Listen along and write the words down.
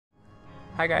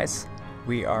Hi guys,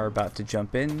 we are about to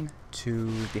jump in to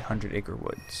the 100 Acre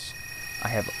Woods. I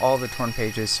have all the torn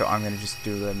pages, so I'm going to just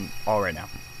do them all right now.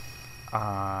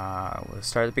 We'll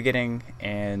start at the beginning,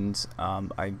 and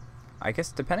I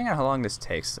guess depending on how long this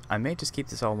takes, I may just keep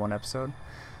this all in one episode.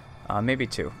 Maybe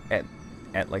two,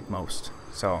 at like most.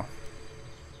 So,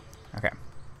 okay.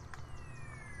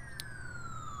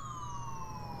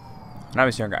 When I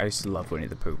was younger, I used to love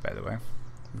Winnie-the-Pooh, by the way.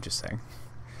 I'm just saying.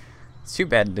 It's too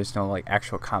bad there's no like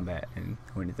actual combat in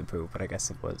Winnie-the-Pooh, but I guess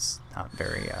it was not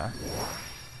very,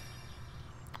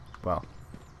 well,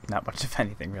 not much of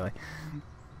anything really.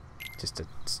 Just a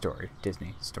story,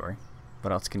 Disney story.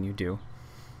 What else can you do?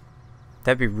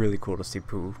 That'd be really cool to see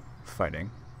Pooh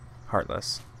fighting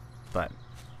Heartless, but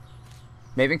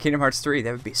maybe in Kingdom Hearts 3,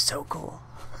 that would be so cool.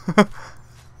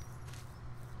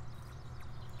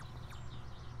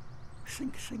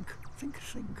 Think, think, think,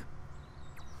 think.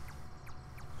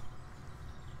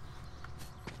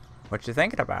 What you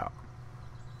thinking about?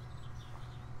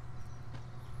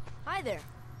 Hi there.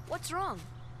 What's wrong?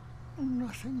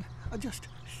 Nothing. Just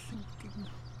thinking.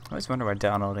 I always wonder why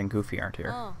Donald and Goofy aren't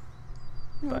here. Oh,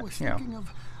 But, I was you know. thinking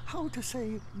of how to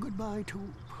say goodbye to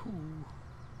Pooh.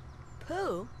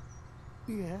 Pooh?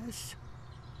 Yes,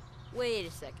 Wait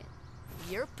a second.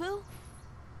 You're Pooh?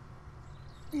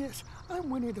 yes, I'm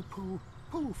Winnie-the-Pooh.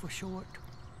 Pooh for short.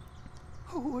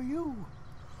 Who are you?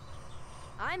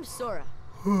 I'm Sora.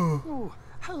 Oh,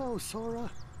 hello, Sora.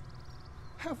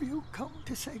 Have you come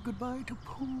to say goodbye to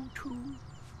Pooh, too?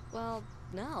 Well,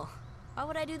 no. Why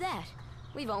would I do that?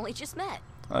 We've only just met.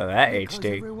 Oh, that Because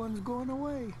HD. everyone's gone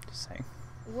away. Just saying.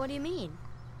 What do you mean?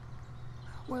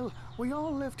 Well, we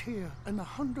all lived here in the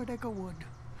 100-acre wood,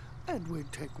 and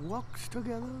we'd take walks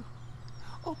together,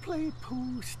 or play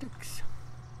Pooh sticks.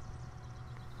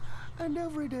 And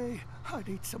every day, I'd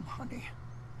eat some honey.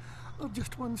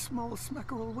 Just one small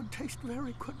smackerel would taste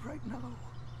very good right now.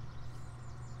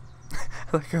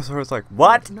 Like Sora's like,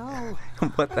 what? But now,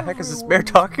 What the heck is this bear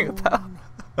everyone's talking about? gone.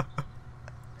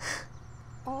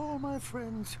 All my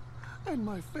friends, and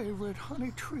my favorite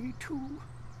honey tree, too.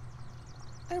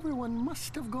 Everyone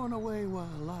must have gone away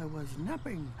while I was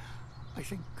napping, I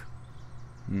think.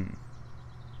 Hmm.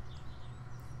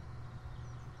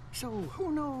 So,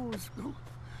 who knows?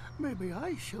 Maybe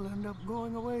I shall end up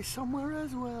going away somewhere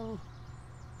as well.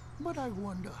 But I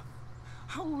wonder,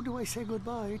 how do I say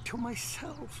goodbye to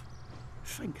myself?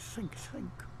 Think, think,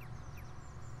 think.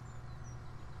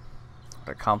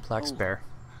 What a complex Oh. bear.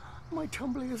 My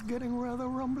tumbly is getting rather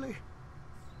rumbly.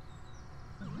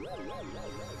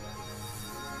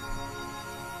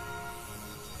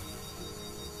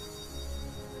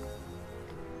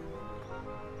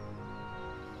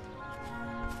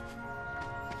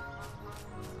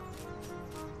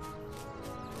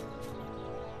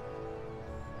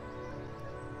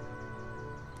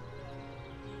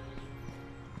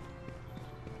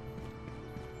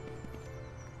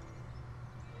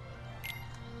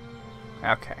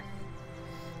 Okay.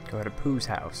 Go to Pooh's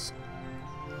house.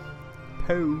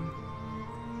 Pooh.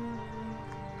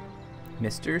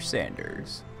 Mr.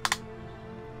 Sanders.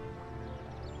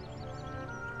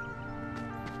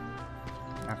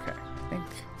 Okay, I think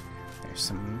there's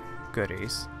some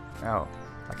goodies. Oh,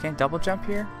 I can't double jump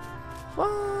here?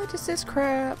 What is this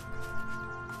crap?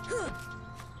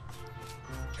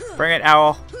 Bring it,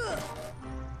 owl.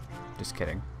 Just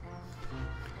kidding.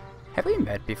 Have we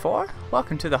met before?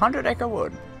 Welcome to the 100 Acre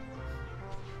Wood.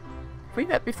 Have we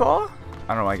met before? I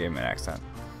don't know why I gave him an accent.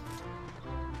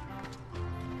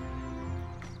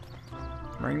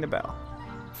 Ring the bell.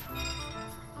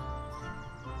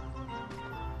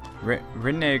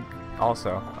 Reneg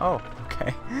also. Oh,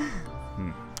 okay.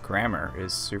 Grammar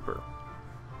is super.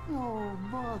 Oh,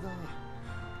 bother.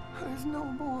 There's no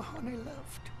more honey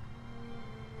left.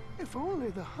 If only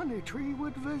the honey tree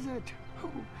would visit.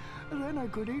 Oh, then I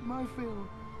could eat my fill.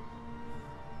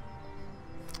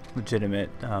 Legitimate,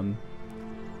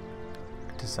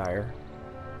 desire.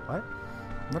 What?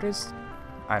 What is...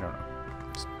 I don't know.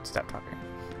 Just stop talking.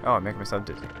 Oh, I'm making myself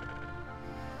dizzy.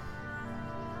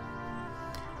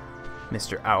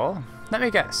 Mr. Owl, let me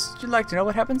guess. You'd like to know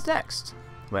what happens next?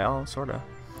 Well, sorta.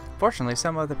 Fortunately,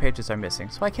 some of the pages are missing,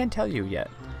 so I can't tell you yet.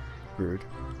 Rude.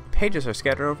 Pages are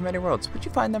scattered over many worlds. Would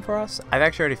you find them for us? I've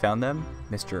actually already found them,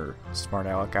 Mr. Smart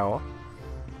Aleck Owl.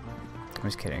 I'm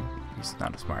just kidding. He's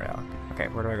not a smart aleck. Okay,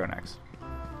 where do I go next?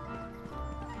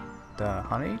 The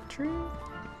honey tree?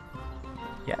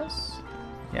 Yes?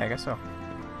 Yeah, I guess so.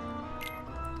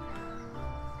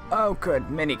 Oh, good.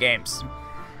 Mini games.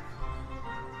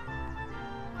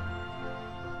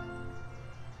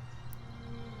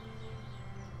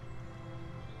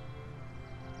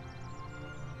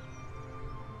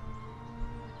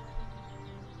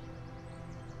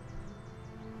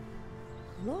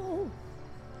 Hello?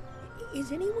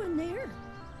 Is anyone there?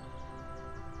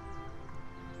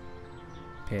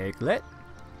 Piglet.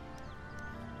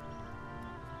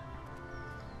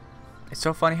 It's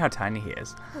so funny how tiny he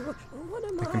is. What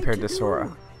am I compared to do?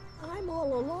 Sora. I'm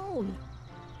all alone.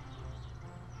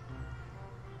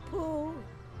 Pooh.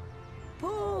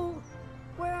 Pooh.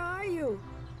 Where are you?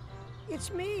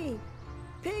 It's me,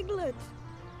 Piglet.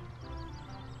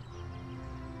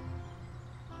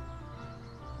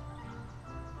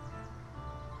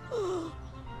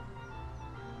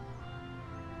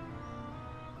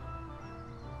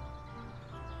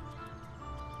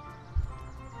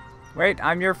 Wait,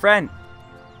 I'm your friend.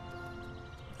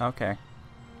 Okay.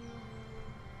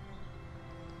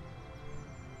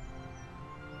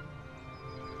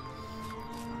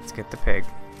 Let's get the pig.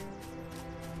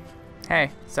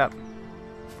 Hey, what's up?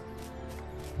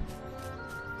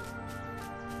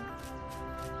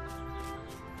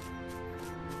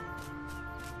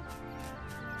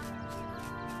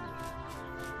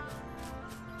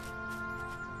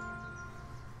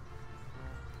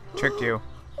 Tricked you.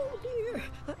 Oh dear,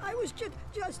 I was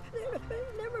just,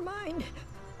 never mind.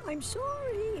 I'm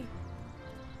sorry.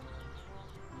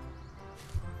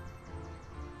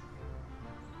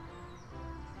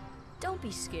 Don't be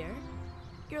scared.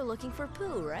 You're looking for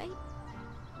Pooh, right?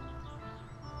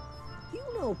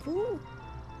 You know Pooh.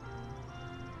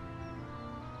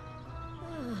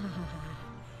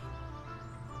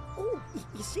 Oh,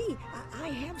 you see, I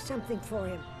have something for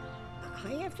him.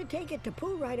 I have to take it to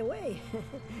Pooh right away.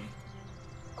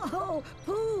 Oh,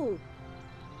 Pooh!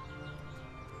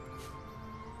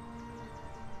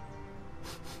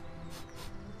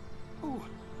 Oh,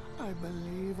 I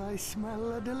believe I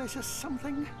smell a delicious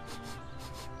something.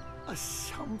 A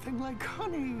something like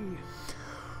honey.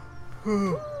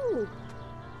 Pooh!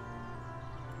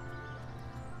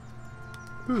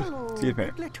 Hello, Excuse me.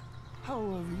 Piglet. How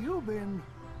have you been?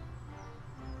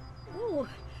 Oh,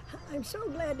 I'm so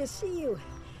glad to see you.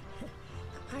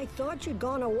 I thought you'd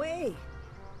gone away.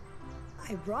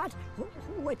 I brought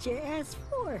what you asked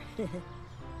for.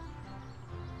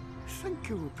 Thank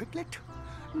you, Piglet.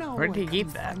 Now Where did he I keep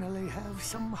can that? finally have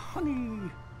some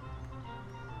honey.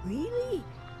 Really?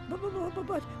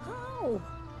 But how?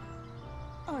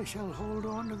 I shall hold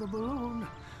on to the balloon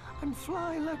and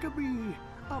fly like a bee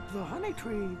up the honey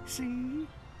tree, see?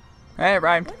 Hey, it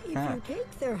rhymed. But if you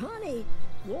take their honey,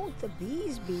 won't the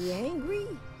bees be angry?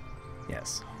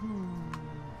 Yes.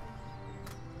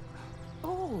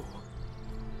 Oh,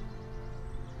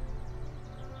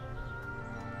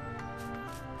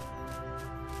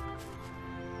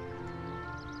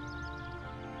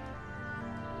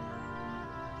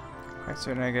 Quite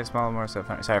certain I get small more stuff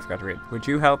honey. Sorry, I forgot to read. Would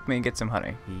you help me get some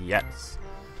honey? Yes.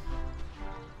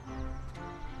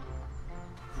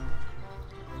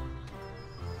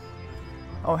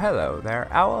 Oh, hello there,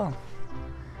 owl.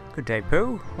 Good day,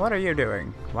 Pooh. What are you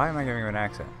doing? Why am I giving you an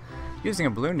accent? Using a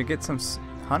balloon to get some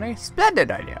honey?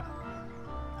 Splendid idea.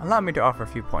 Allow me to offer a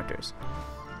few pointers.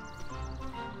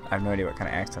 I have no idea what kind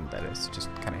of accent that is. It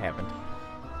just kind of happened.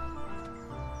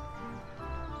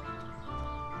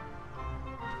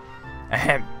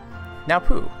 Ahem. Now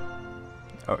Pooh.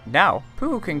 Oh, now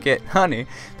Pooh can get honey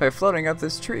by floating up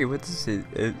this tree with this.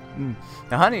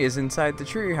 The honey is inside the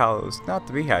tree hollows, not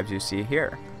the beehives you see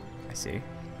here. I see.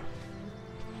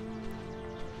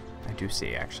 I do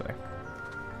see, actually.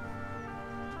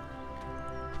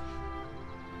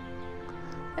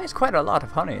 There's quite a lot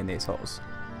of honey in these holes.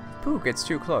 If Pooh gets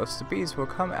too close, the bees will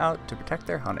come out to protect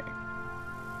their honey.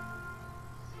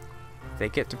 If they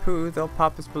get to Pooh, they'll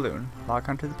pop his balloon, lock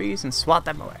onto the bees, and swat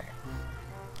them away.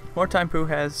 The more time Pooh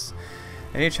has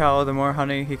in each hollow, the more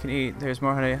honey he can eat. There's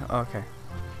more honey. Okay.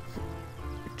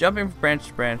 If jumping from branch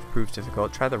to branch proves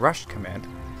difficult, try the rush command.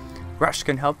 Rush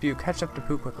can help you catch up to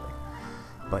Pooh quickly,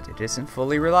 but it isn't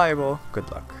fully reliable. Good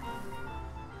luck.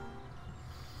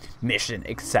 Mission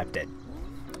accepted.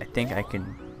 I think I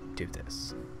can do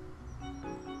this.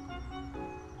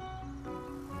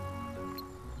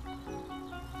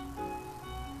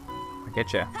 I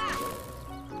get ya.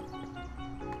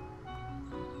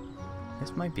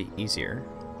 This might be easier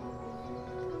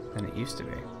than it used to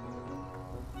be.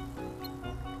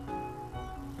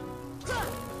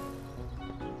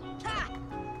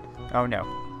 Oh no.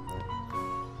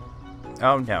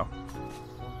 Oh no.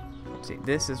 See,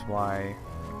 this is why.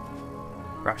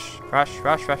 Rush, rush,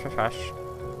 rush, rush, rush, rush.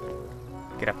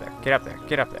 Get up there, get up there,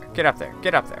 get up there, get up there,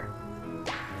 get up there.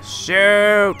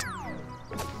 Shoot!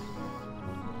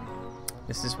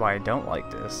 This is why I don't like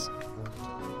this.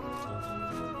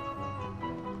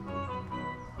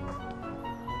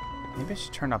 Maybe I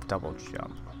should turn off double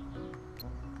jump.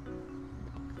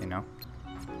 You know?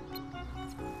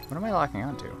 What am I locking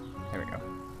onto? There we go.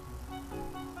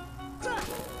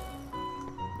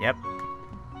 Yep.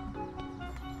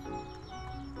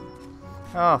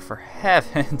 Oh, for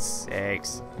heaven's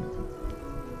sakes.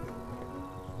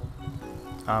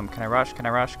 Can I rush? Can I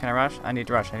rush? Can I rush? I need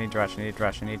to rush. I need to rush. I need to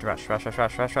rush. I need to rush. Rush, rush,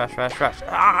 rush, rush, rush, rush, rush.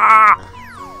 Ah!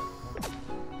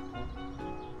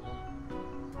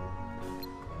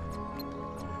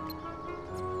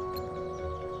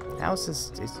 House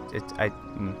is I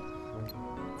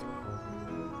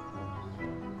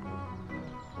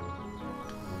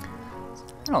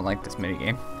don't like this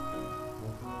minigame.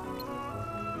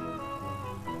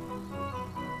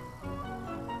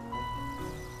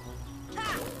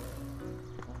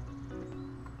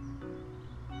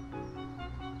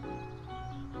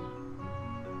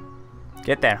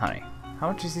 Get that, honey.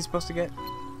 How much is he supposed to get?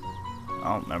 I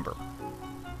don't remember.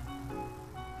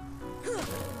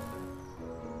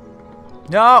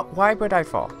 No! Why would I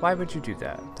fall? Why would you do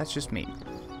that? That's just mean.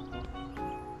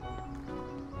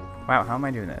 Wow, how am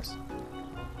I doing this?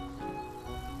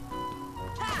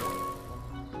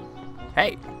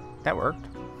 Hey! That worked.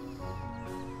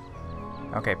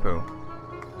 Okay, Pooh.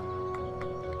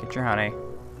 Get your honey.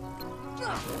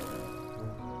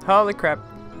 Holy crap.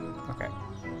 Okay.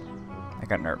 I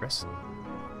got nervous.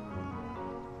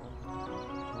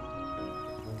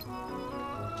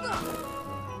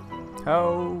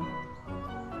 Oh!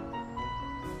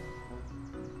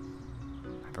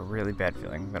 I have a really bad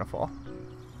feeling I'm gonna fall.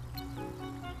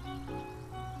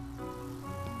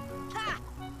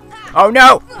 Oh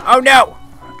no! Oh no!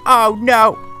 Oh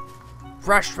no!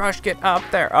 Rush, rush, get up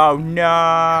there! Oh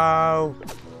no!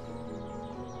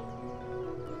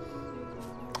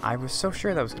 I was so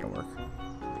sure that was gonna work.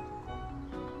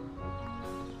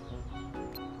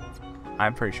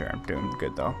 I'm pretty sure I'm doing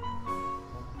good though.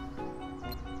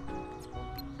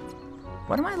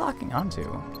 What am I locking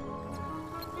onto?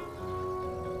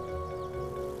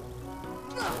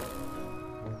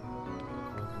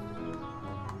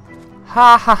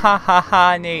 Ha ha ha ha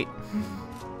ha, Nate.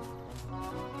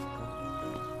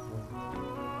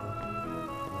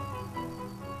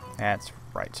 That's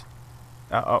right.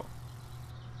 Uh-oh.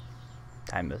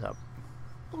 Time is up.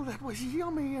 Oh, that was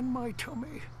yummy in my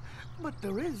tummy. But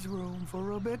there is room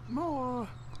for a bit more.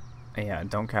 Yeah,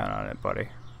 don't count on it, buddy.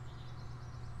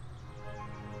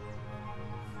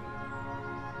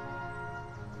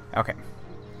 Okay.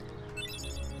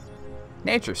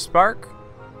 Nature Spark.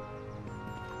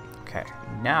 Okay,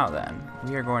 now then,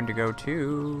 we are going to go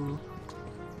to...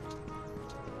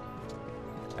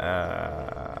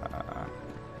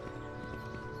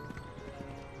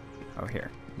 Oh,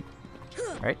 here.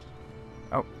 Right?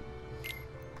 Oh.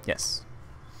 Yes.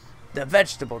 The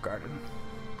vegetable garden.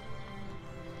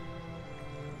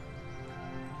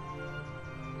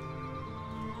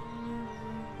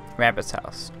 Rabbit's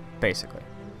house, basically.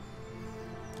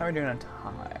 How are we doing on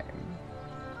time?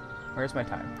 Where's my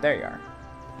time? There you are.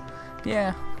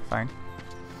 Yeah, fine.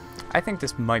 I think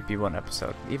this might be one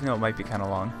episode, even though it might be kind of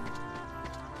long.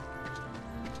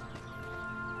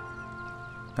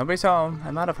 Nobody's home.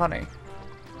 I'm out of honey.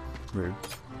 Rude.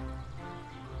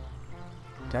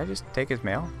 Did I just take his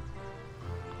mail?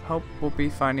 Hope we'll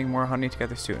be finding more honey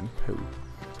together soon. Pooh.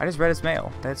 I just read his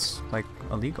mail. That's, like,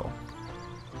 illegal.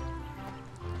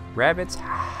 Rabbit's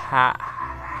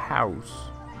house.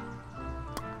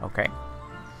 Okay.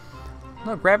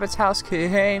 Look, Rabbit's house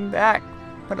came back,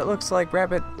 but it looks like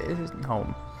Rabbit isn't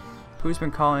home. Pooh's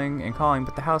been calling and calling,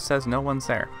 but the house says no one's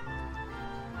there.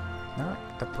 Not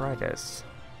the brightest.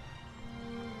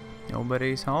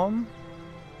 Nobody's home?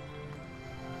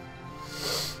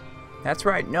 That's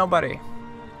right, nobody.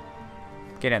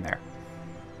 Get in there.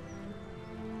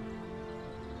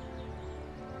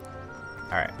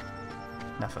 Alright.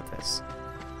 Enough of this.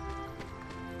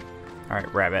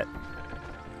 Alright, Rabbit.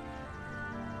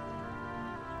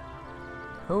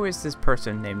 Who is this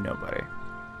person named Nobody?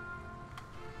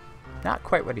 Not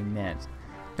quite what he meant.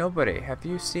 Nobody, have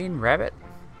you seen Rabbit?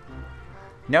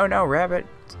 No, no, Rabbit.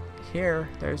 Here.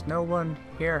 There's no one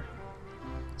here.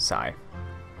 Sigh.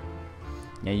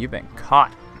 Yeah, you've been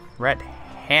caught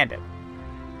red-handed.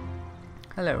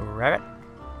 Hello, Rabbit.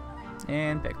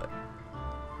 And Piglet.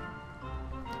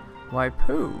 Why,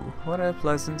 Pooh, what a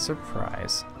pleasant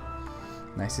surprise.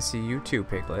 Nice to see you too,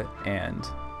 Piglet. And...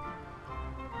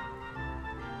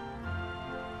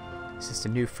 is this a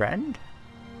new friend?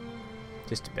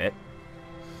 Just a bit.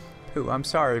 Pooh, I'm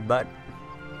sorry, but...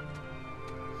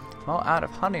 I'm all out of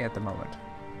honey at the moment.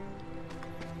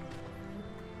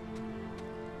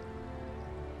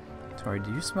 Sorry,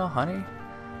 do you smell honey?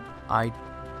 I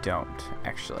don't,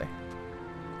 actually.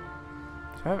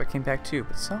 So Rabbit came back too,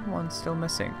 but someone's still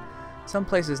missing. Some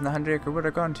places in the 100 Acre Wood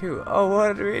are gone too. Oh,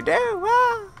 what do we do?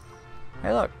 Ah!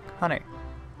 Hey, look, honey.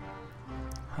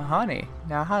 Honey?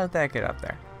 Now, how did that get up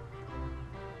there?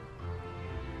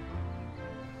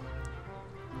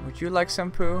 Would you like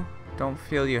some poo? Don't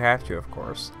feel you have to, of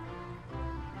course.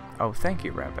 Oh, thank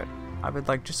you, Rabbit. I would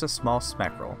like just a small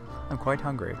smack roll. I'm quite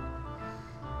hungry.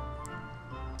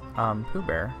 Pooh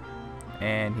Bear.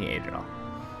 And he ate it all.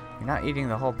 You're not eating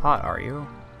the whole pot, are you?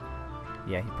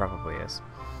 Yeah, he probably is.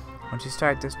 Once you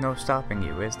start, there's no stopping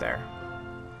you, is there?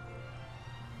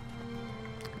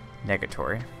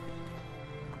 Negatory.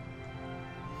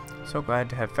 So glad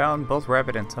to have found both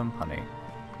Rabbit and some honey.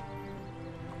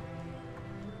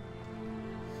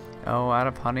 Oh, out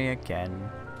of honey again.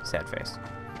 Sad face.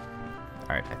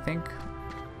 Alright, I think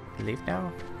we leave now.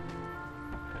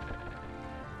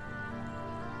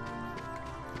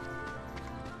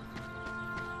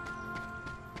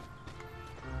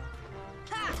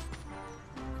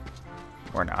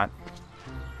 Or not.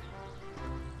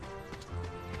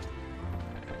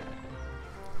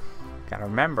 Gotta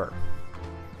remember.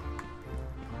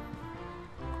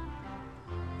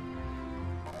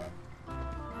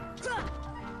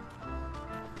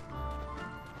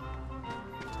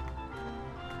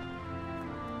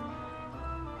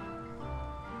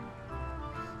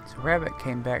 So Rabbit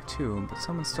came back too, but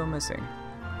someone's still missing.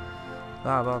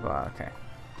 Blah blah blah, okay.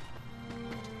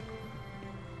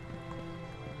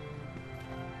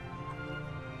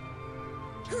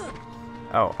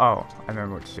 Oh, I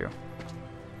remember what to do.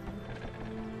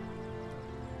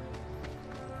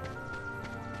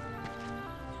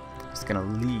 Just gonna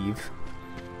leave.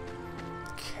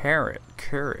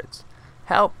 Carrots.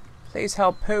 Help! Please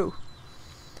help Pooh!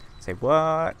 Say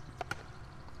what?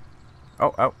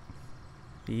 Oh.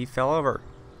 He fell over.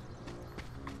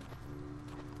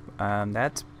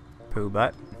 That's Pooh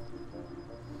Butt.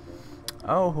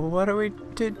 Oh, what are we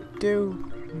to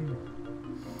do?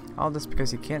 All this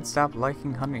because you can't stop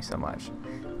liking honey so much.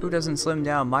 Who doesn't slim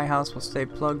down? My house will stay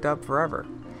plugged up forever.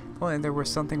 If only there was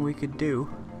something we could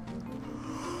do.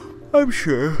 I'm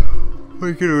sure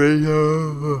we could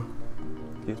arrange.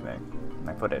 Excuse me,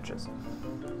 my foot itches.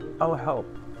 Oh help!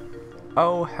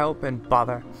 Oh help and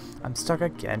bother! I'm stuck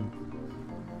again.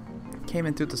 Came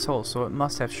in through this hole, so it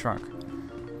must have shrunk.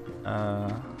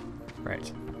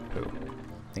 Right. Pooh.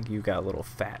 Think you got a little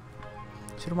fat.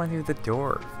 Should have went through the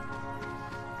door.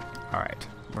 Alright,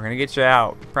 we're gonna get you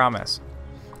out, promise.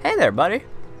 Hey there, buddy!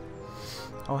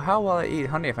 Oh, how will I eat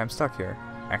honey if I'm stuck here?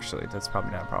 Actually, that's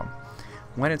probably not a problem.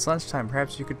 When it's lunchtime,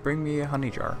 perhaps you could bring me a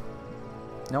honey jar.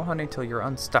 No honey till you're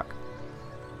unstuck.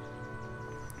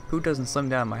 Pooh doesn't slim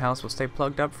down, my house will stay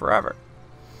plugged up forever.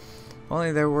 If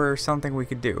only there were something we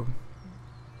could do.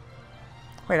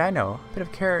 Wait, I know. A bit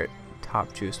of carrot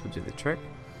top juice would do the trick.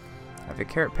 I have a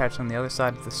carrot patch on the other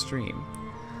side of the stream.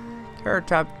 Carrot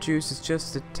top juice is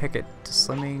just a ticket to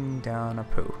slimming down a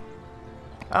Pooh.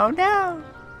 Oh no!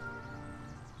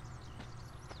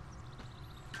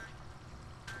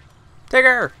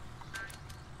 Tigger!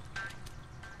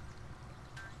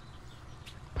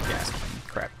 Yes,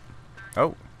 crap.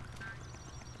 Oh.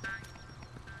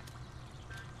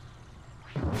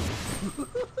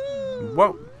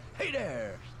 Whoa! Hey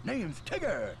there! Name's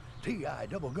Tigger!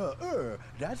 T-I-double-G-R.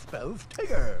 That spells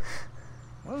Tigger.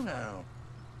 Well now,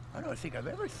 I don't think I've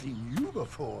ever seen you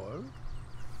before.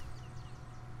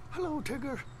 Hello,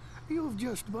 Tigger. You've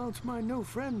just bounced my new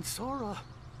friend, Sora.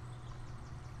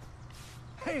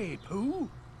 Hey, Pooh.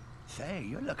 Say,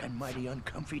 you're looking mighty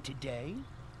uncomfy today.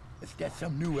 Is that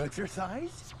some new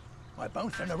exercise? Why,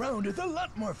 bouncing around is a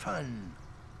lot more fun.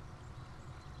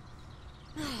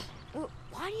 Well,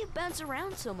 why do you bounce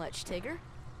around so much, Tigger?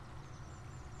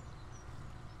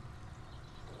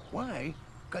 Why?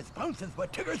 'Cause bouncing's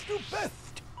what Tiggers do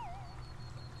best.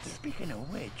 Speaking of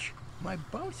which, my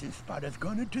bouncing spot has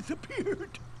gone and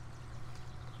disappeared.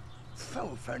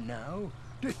 So for now,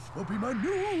 this will be my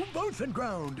new bouncing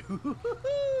ground.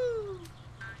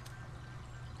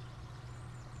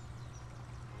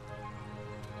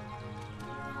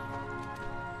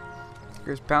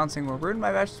 Tigger's bouncing will ruin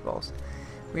my vegetables.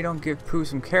 If we don't give Pooh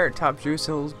some carrot top juice,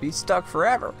 he'll be stuck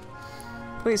forever.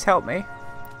 Please help me.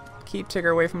 Keep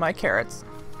Tigger away from my carrots.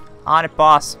 On it,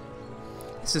 boss.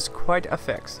 This is quite a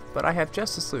fix, but I have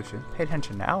just a solution. Pay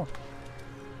attention now.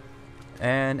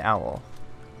 An owl.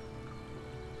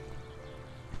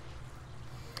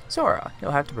 Sora,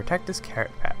 you'll have to protect this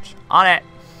carrot patch. On it!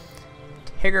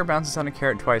 Tigger bounces on a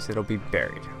carrot twice, it'll be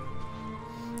buried.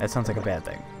 That sounds like a bad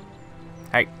thing.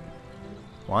 Hey.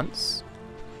 Once.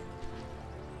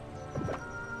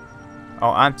 Oh,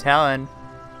 I'm telling.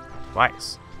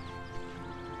 Twice.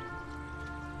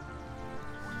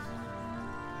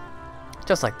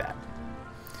 Just like that.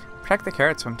 Protect the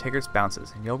carrots from Tigger's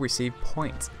bounces, and you'll receive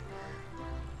points.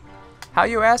 How,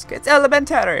 you ask? It's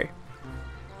elementary!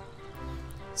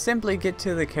 Simply get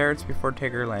to the carrots before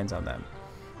Tigger lands on them.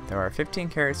 There are 15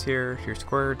 carrots here. Your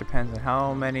score depends on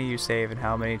how many you save and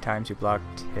how many times you block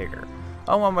Tigger.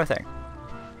 Oh, one more thing.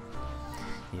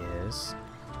 Yes.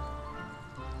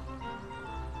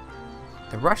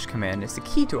 The rush command is the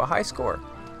key to a high score.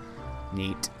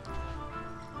 Neat.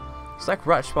 Select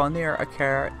rush while near a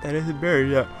carrot that isn't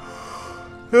buried yet.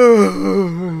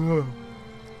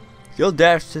 You'll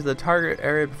dash to the target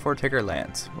area before Tigger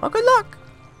lands. Well, good luck!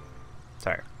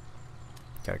 Sorry.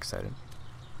 Got excited.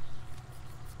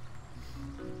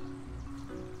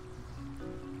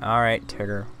 Alright,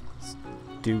 Tigger. Let's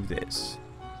do this.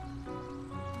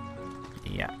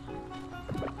 Yeah.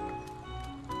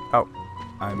 Oh.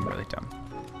 I'm really dumb.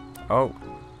 Oh.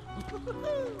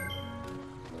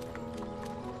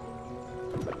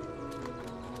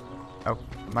 Oh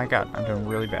my god, I'm doing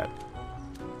really bad.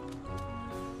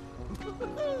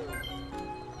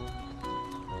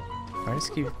 I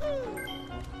just keep...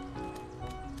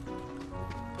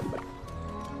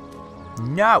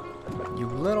 No! You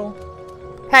little...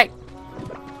 Hey!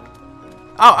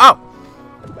 Oh, oh!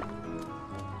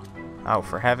 Oh,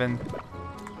 for heaven.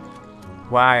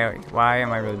 Why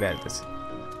am I really bad at this?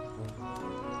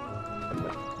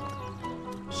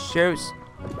 Shoes!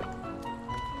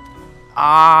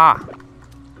 Ah!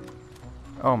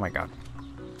 Oh my god.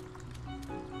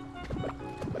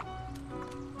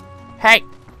 Hey!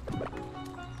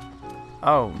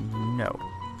 Oh no.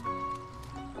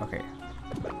 Okay.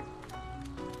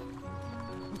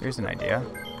 Here's an idea.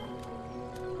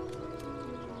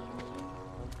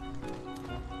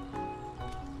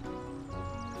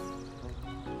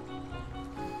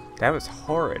 That was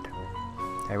horrid.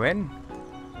 Did I win?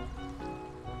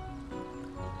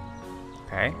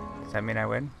 Okay. Does that mean I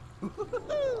win?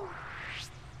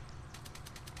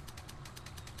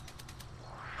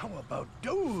 How about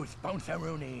those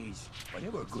bounceroonies? Well, they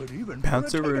were good even.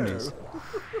 Bounceroonies.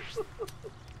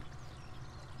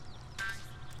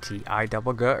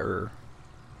 T-I-double-G-er.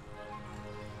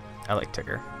 I like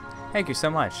Tigger. Thank you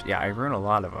so much. Yeah, I ruined a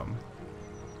lot of them.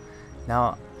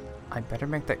 Now, I'd better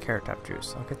make that carrot top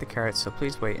juice. I'll get the carrots, so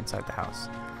please wait inside the house.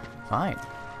 Fine.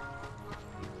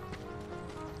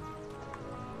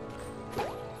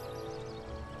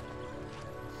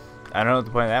 I don't know what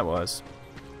the point of that was.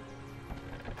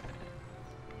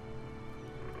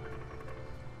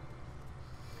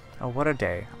 Oh, what a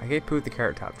day. I gave Pooh the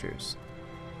carrot top juice.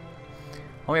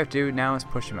 All we have to do now is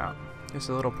push him out. Just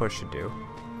a little push should do.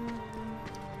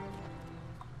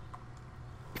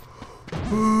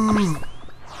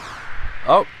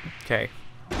 Oh, okay.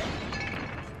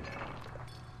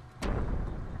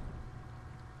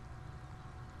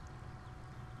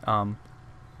 Wow.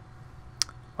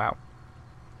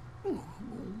 Oh,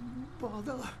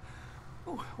 bother.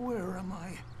 Oh, where am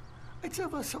I? It's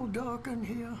ever so dark in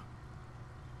here.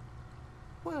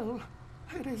 Well,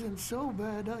 it isn't so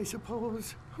bad, I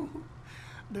suppose.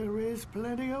 There is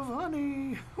plenty of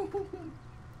honey.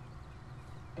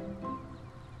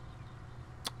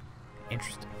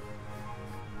 Interesting.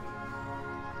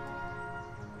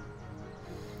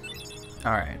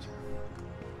 Alright.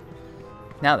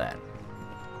 Now then.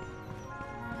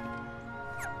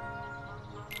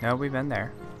 No, we've been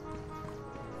there.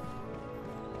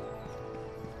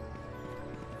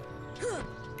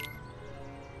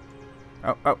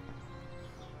 Oh, oh.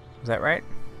 Is that right?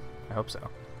 I hope so.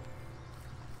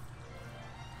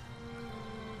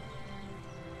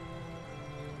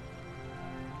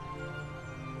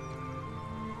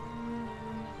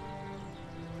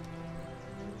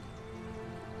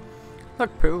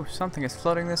 Look, Pooh, something is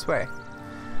floating this way.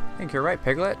 I think you're right,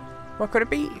 Piglet. What could it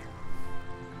be?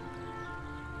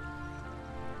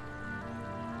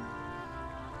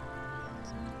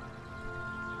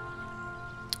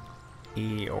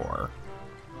 Eeyore.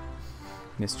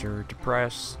 Mr.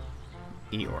 Depressed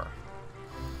Eeyore.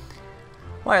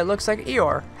 Why, it looks like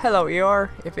Eeyore. Hello,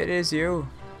 Eeyore, if it is you.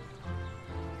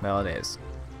 Well, it is.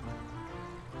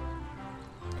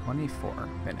 24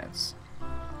 minutes.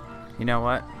 You know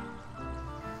what?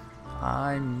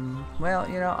 Well,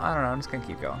 you know, I don't know. I'm just gonna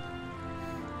keep going.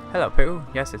 Hello, Pooh.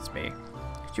 Yes, it's me.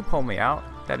 Could you pull me out?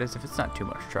 That is, if it's not too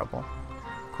much trouble.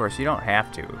 Of course, you don't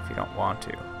have to if you don't want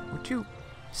to. Would you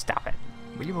stop it?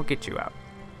 We will get you out.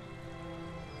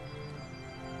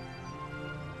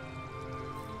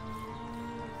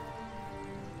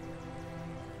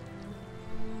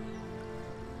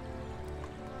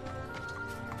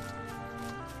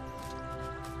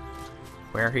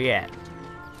 Where he at?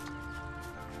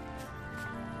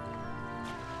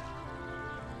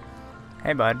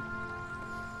 Hey, bud.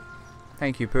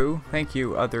 Thank you, Pooh. Thank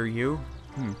you, other you.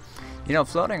 You know,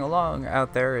 floating along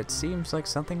out there, it seems like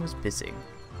something was missing.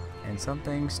 And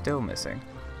something's still missing.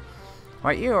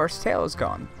 My Eeyore's tail is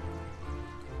gone.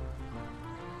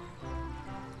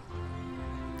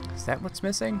 Is that what's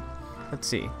missing? Let's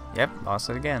see. Yep,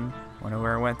 lost it again. Wonder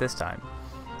where it went this time.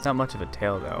 It's not much of a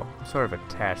tail, though. I'm sort of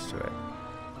attached to it.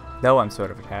 Though I'm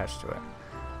sort of attached to it.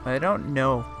 But I don't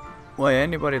know why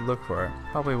anybody would look for it.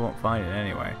 Probably won't find it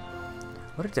anyway.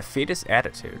 What a defeatist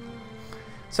attitude.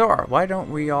 Sora, why don't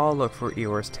we all look for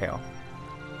Eeyore's tail?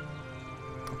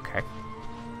 Okay.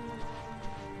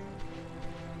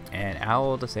 And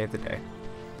Owl to save the day.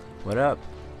 What up?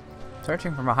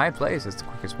 Searching from a high place is the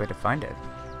quickest way to find it.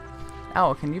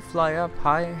 Owl, can you fly up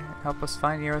high and help us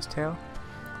find Eeyore's tail?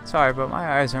 Sorry, but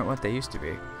my eyes aren't what they used to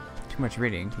be. Too much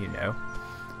reading, you know.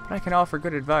 But I can offer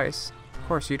good advice. Of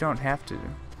course, you don't have to,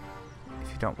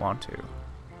 if you don't want to.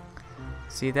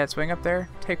 See that swing up there?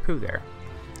 Take Pooh there.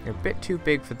 You're a bit too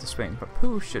big for the swing, but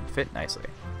Pooh should fit nicely.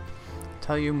 I'll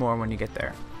tell you more when you get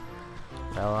there.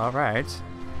 Well, alright.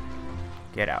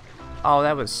 Get out. Oh,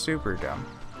 that was super dumb.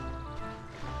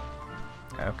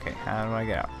 Okay, how do I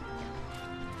get out?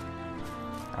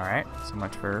 Alright, so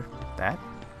much for that.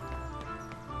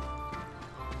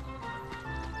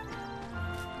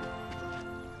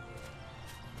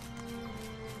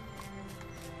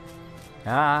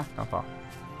 Ah, don't fall.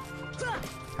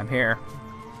 I'm here.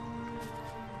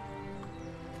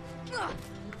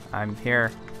 I'm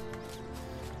here.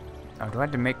 Oh, do I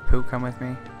have to make Pooh come with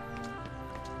me?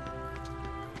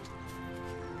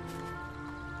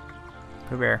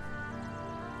 Pooh Bear.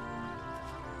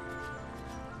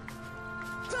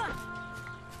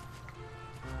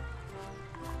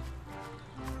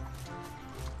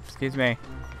 Excuse me.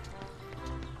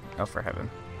 Oh, for heaven.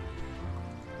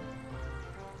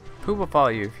 Pooh will follow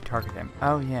you if you target him.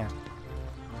 Oh, yeah.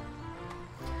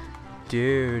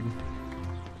 Dude.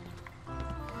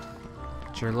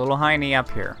 Get your little hiney up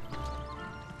here.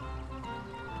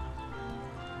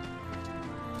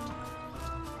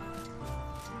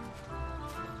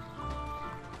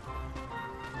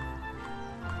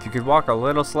 If you could walk a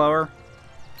little slower,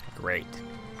 great.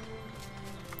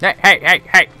 Hey, hey, hey,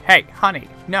 hey, hey, honey,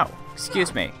 no,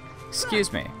 excuse me,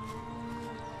 excuse me.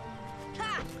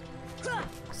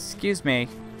 Excuse me.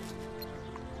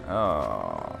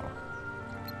 Oh.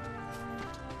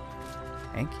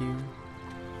 Thank you.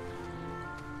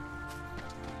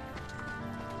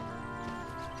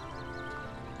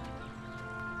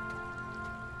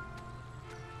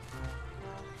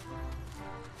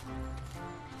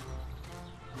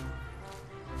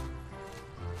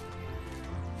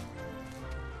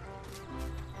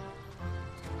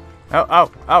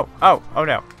 Oh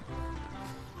no.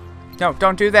 No,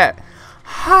 don't do that.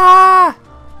 Ha!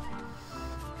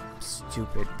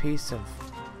 Stupid piece of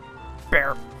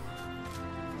bear.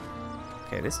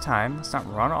 Okay, this time, let's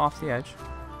not run off the edge.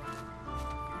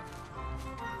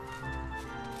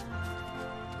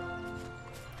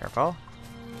 Careful.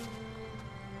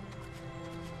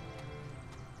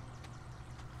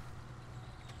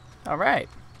 All right.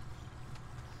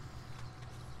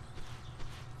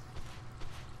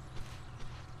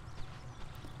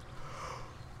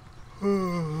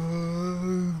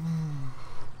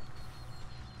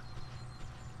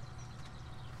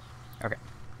 Okay.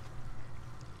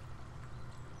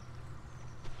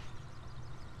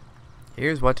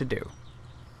 Here's what to do.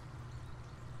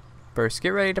 First, get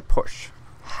ready to push.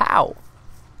 How?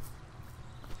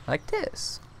 Like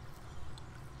this.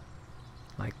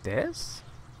 Like this.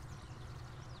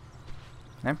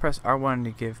 Then press R1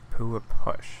 to give Pooh a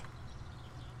push.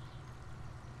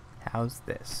 How's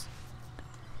this?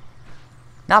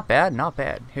 Not bad, not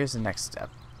bad. Here's the next step.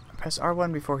 Press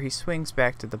R1 before he swings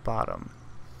back to the bottom.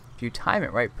 If you time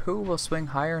it right, Pooh will swing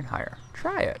higher and higher.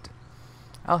 Try it.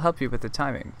 I'll help you with the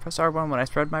timing. Press R1 when I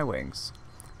spread my wings.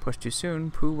 Push too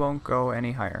soon, Pooh won't go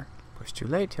any higher. Push too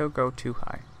late, he'll go too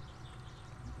high.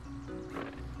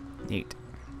 Neat.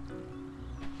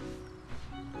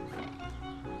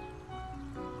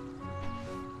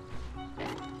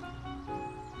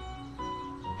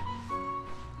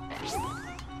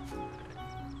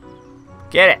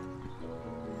 Get it!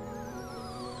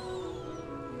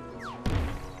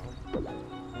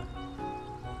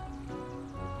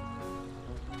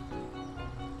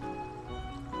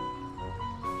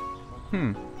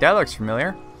 That looks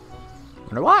familiar.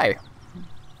 Wonder why?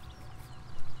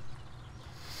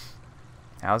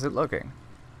 How's it looking?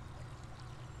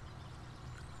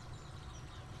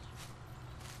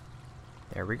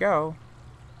 There we go.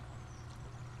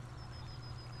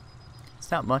 It's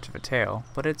not much of a tail,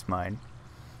 but it's mine.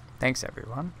 Thanks,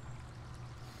 everyone.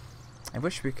 I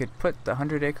wish we could put the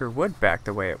 100-acre wood back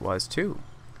the way it was, too.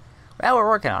 Well, we're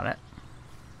working on it.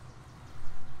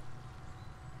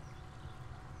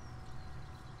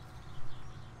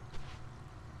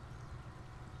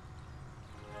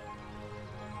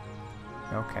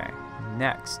 Okay,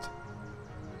 next.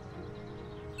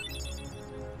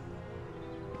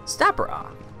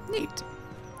 Stopra! Neat!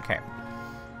 Okay.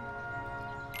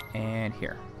 And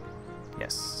here.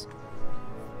 Yes.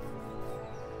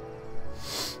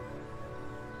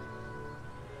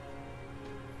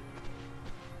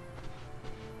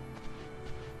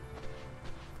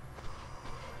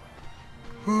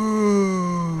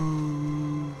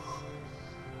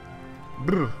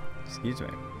 Excuse me.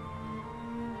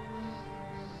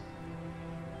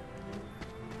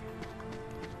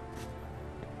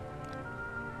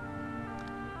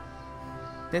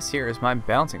 This here is my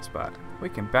bouncing spot. We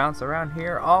can bounce around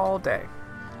here all day.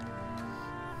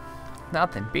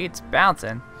 Nothing beats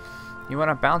bouncing. You want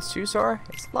to bounce too, Sora?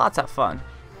 It's lots of fun.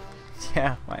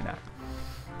 Yeah, why not?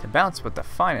 To bounce with the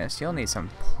finest, you'll need some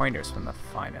pointers from the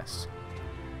finest.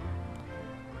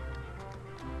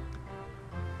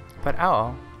 But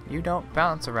Owl, you don't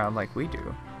bounce around like we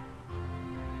do.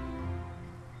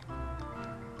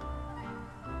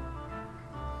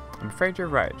 I'm afraid you're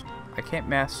right. I can't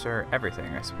master everything,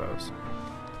 I suppose.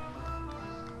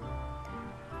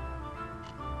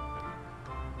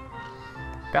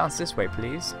 Bounce this way,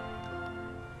 please.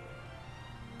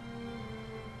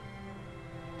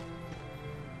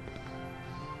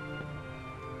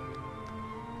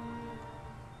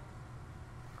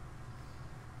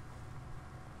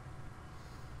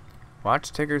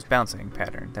 Watch Tigger's bouncing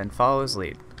pattern, then follow his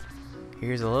lead.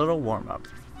 Here's a little warm-up.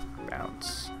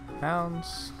 Bounce.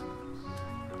 Bounce.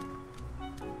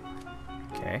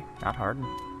 Okay, not hard.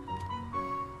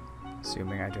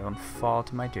 Assuming I don't fall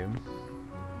to my doom.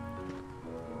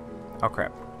 Oh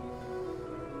crap.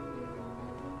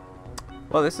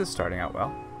 Well, this is starting out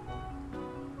well.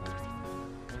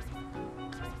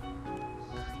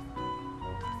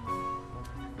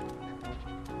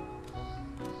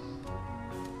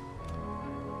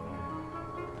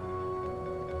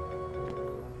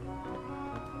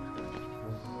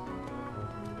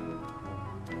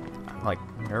 I'm like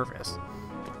nervous.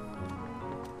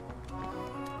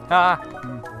 Ah!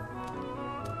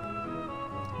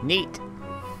 Neat!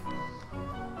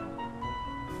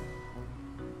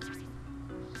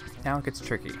 Now it gets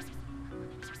tricky.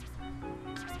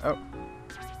 Oh.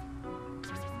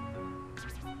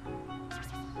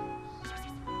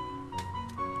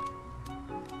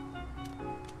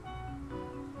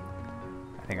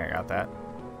 I think I got that.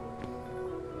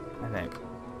 I think.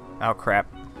 Oh crap.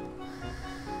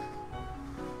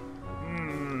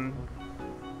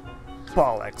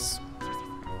 Bollocks.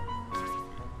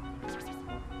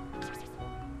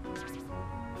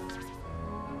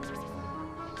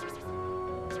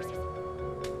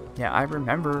 Yeah, I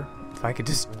remember if I could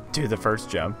just do the first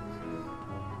jump.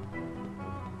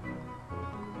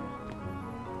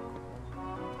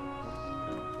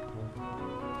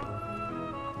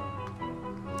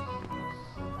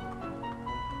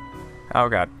 Oh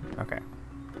god, okay.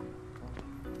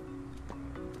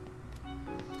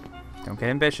 Don't get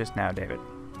ambitious now, David.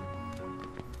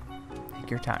 Take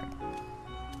your time.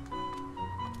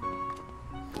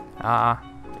 Ah.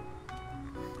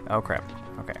 Oh crap,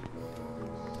 okay.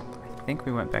 I think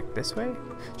we went back this way?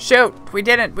 Shoot! We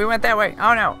didn't! We went that way!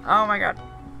 Oh no! Oh my god.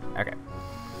 Okay.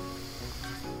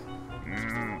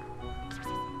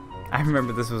 I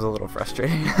remember this was a little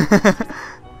frustrating.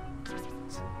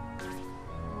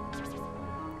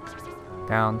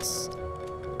 Bounce.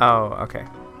 Oh, okay.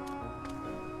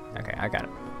 Okay, I got it.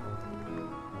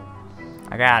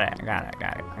 I got it, I got it, I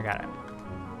got it, I got it.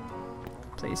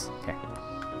 Please? Okay.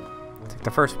 Take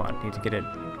the first one. Need to get it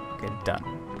done,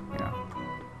 you know.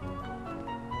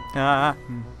 Ah.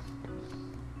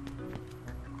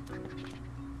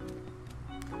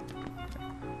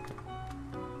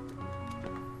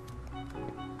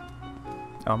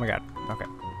 Oh my god. Okay.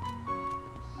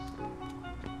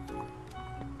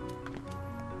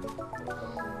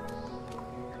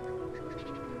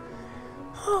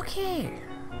 Okay.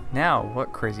 Now,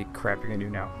 what crazy crap you're gonna do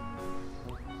now?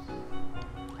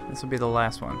 This will be the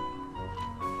last one.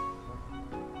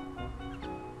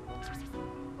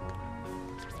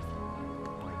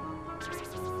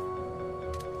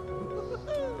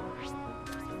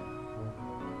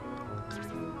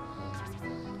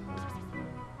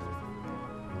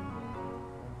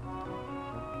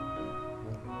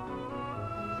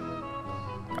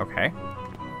 Okay.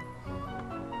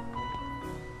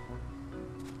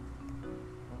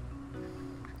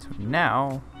 So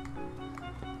now,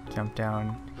 jump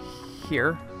down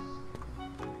here.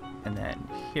 And then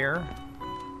here.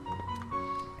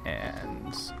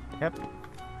 And yep.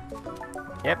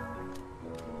 Yep.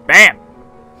 Bam!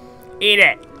 Eat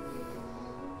it!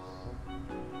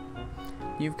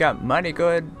 You've got money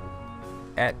good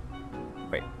at...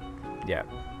 Wait. Yeah,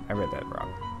 I read that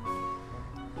wrong.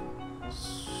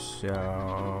 So...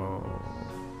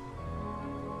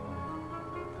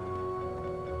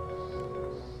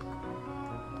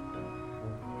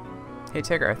 Hey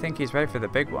Tigger, I think he's ready for the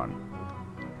big one.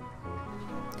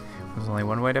 There's only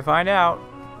one way to find out.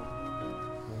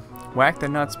 Whack the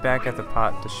nuts back at the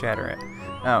pot to shatter it.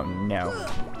 Oh no.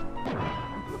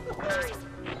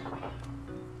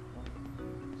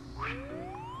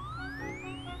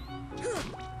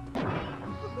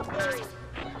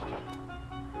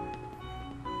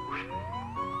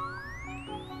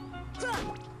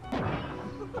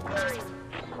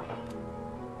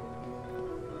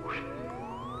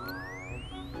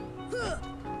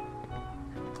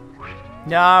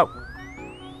 No!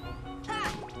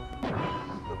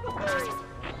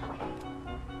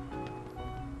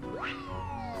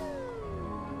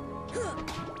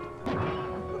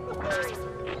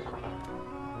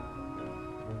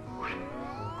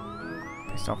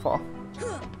 Please don't fall.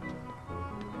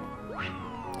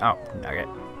 Oh, nugget.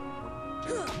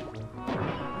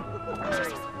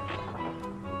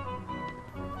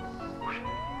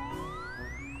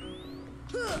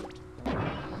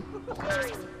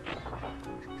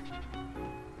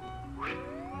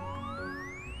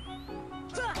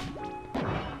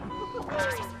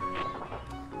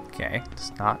 Okay,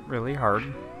 it's not really hard.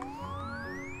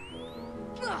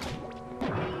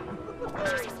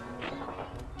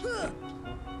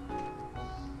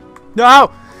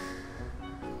 No!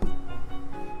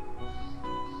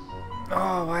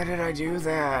 Oh, why did I do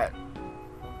that?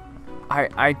 I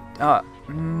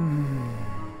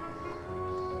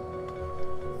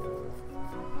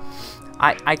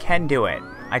can do it.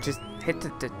 I just hit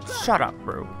the shut up,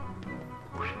 bro.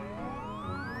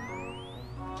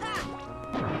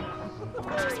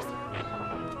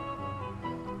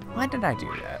 Why did I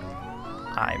do that?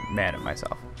 I'm mad at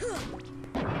myself.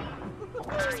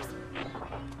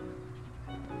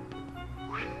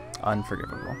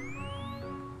 Unforgivable.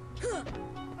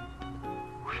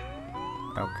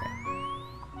 Okay.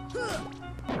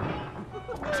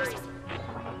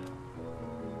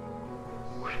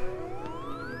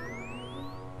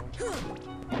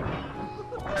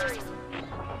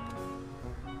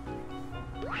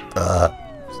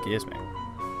 Excuse me.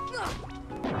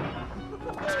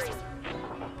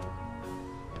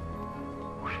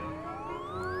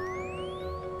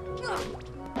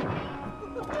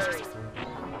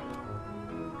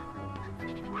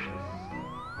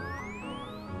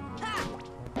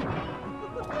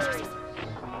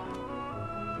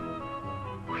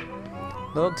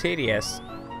 A little tedious.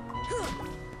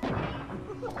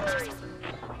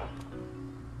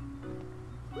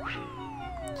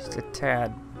 Just a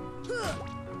tad.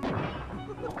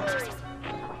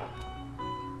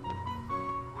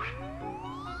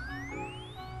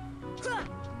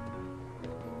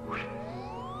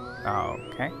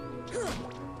 Okay.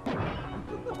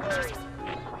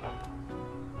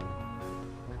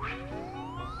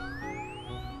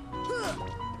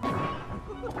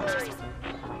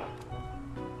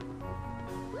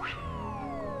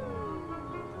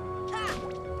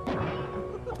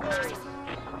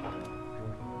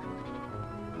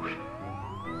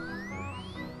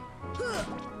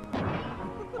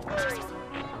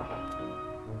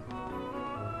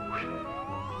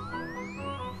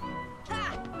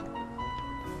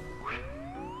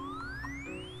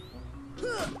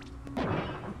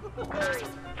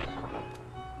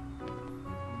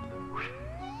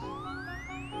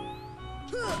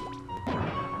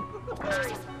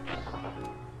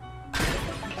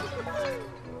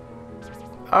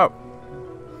 Oh.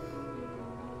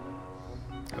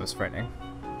 That was frightening.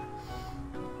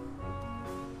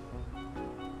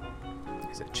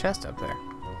 There's a chest up there.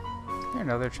 Is there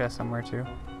another chest somewhere too?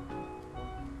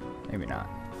 Maybe not.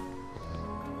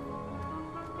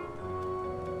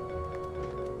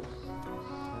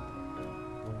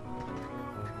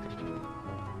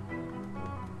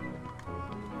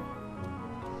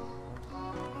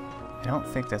 I don't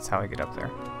think that's how I get up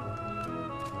there.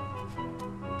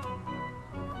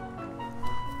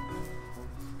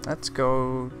 Let's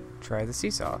go try the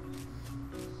seesaw.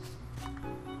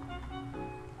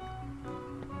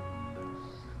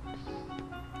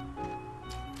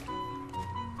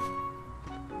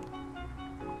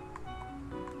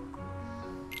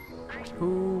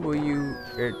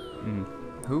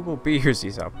 Who will be your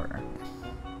seesaw partner?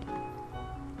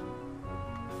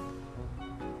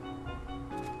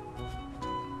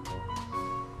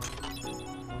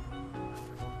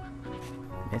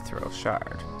 Mithril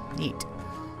shard. Neat.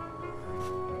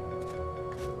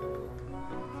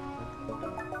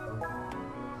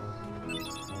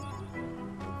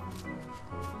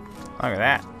 Look at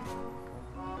that.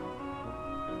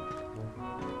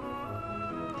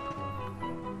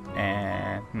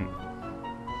 And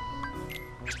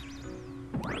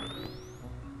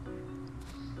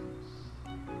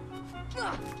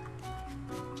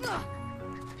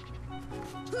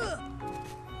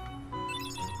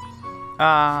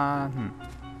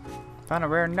found a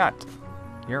rare nut.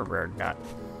 You're a rare nut.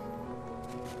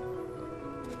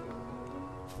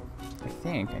 I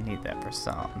think I need that for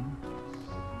some.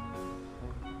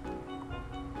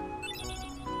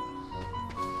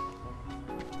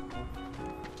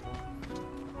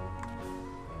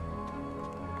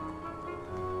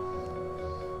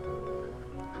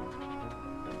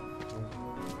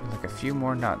 Like a few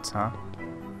more nuts, huh?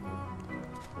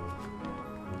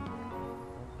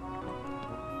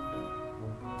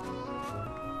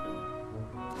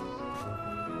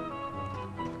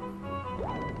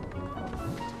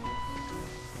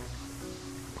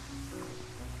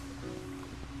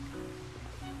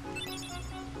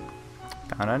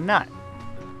 Found a nut.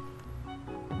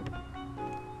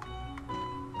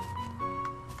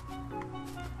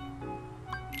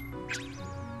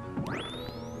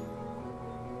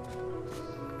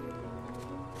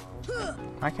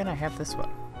 Why can't I have this one?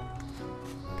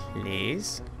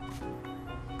 Please?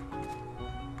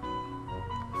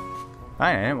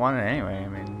 Fine, I didn't want it anyway. I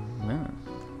mean, no.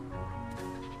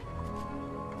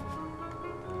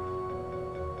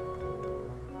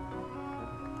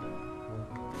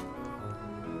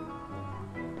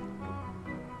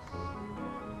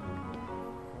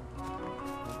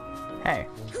 Hey,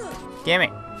 gimme.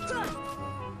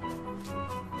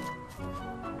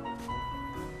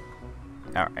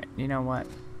 Alright, you know what?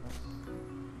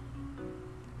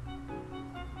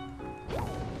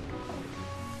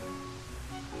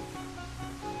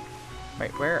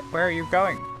 Wait, where are you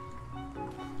going? I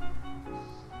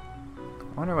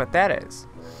wonder what that is.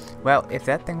 Well, if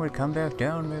that thing would come back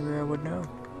down, maybe I would know.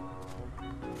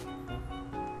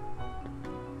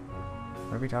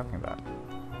 What are we talking about?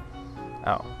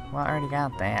 Oh, well, I already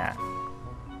got that.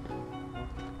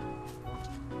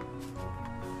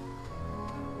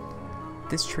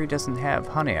 This tree doesn't have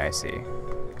honey, I see.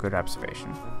 Good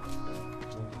observation.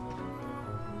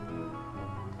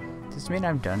 Does this mean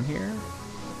I'm done here?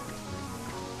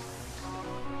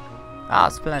 Ah,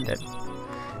 splendid.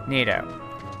 Neato.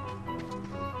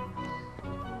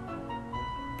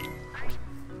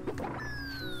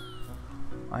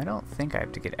 I don't think I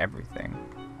have to get everything.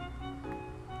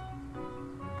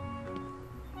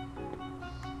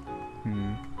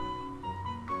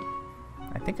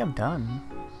 I think I'm done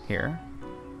here.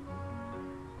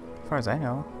 As far as I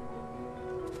know.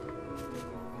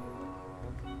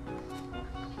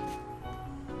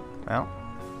 Well.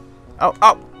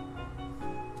 Oh!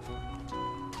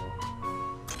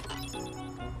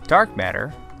 Dark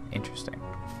matter? Interesting.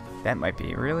 That might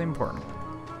be really important.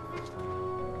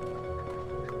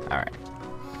 Alright.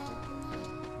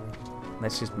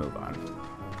 Let's just move on.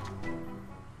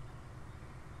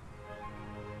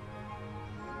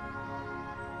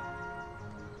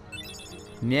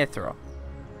 Mithril.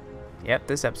 Yep,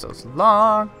 this episode's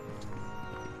long.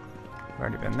 We've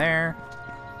already been there.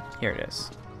 Here it is.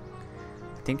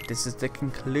 I think this is the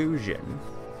conclusion.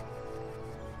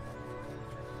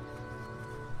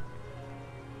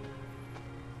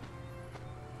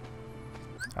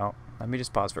 Oh, let me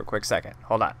just pause for a quick second.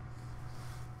 Hold on.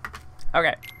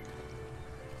 Okay.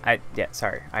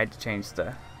 Sorry. I had to change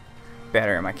the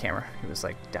battery on my camera. It was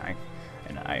like dying,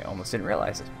 and I almost didn't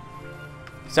realize it.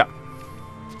 So,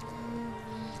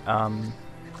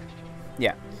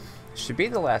 yeah, should be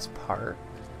the last part.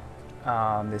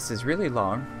 This is really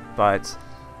long, but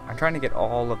I'm trying to get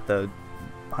all of the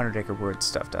 100 Acre Woods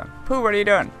stuff done. Pooh, what are you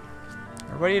doing?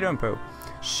 Or what are you doing, Pooh?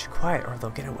 Shh, quiet, or they'll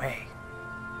get away.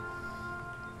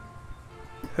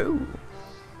 Who?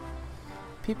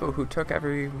 People who took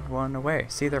everyone away.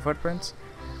 See their footprints?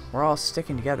 We're all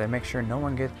sticking together to make sure no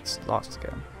one gets lost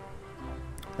again.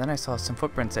 Then I saw some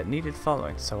footprints that needed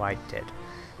following, so I did.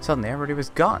 Suddenly, everybody was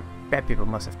gone. Bad people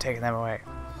must have taken them away.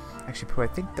 Actually, Pooh, I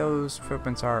think those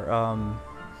footprints are,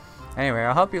 Anyway,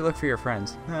 I'll help you look for your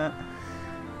friends.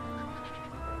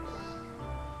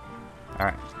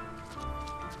 Alright.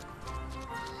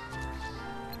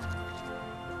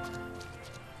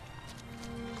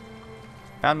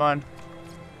 Found one.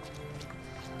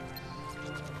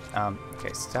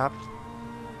 Okay, stop.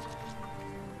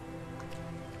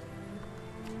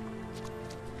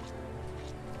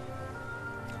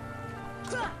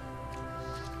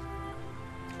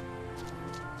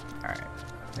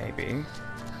 maybe.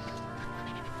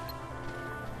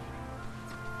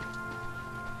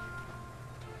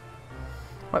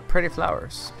 What pretty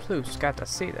flowers. Plu's got to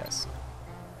see this.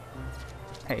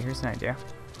 Hey, here's an idea.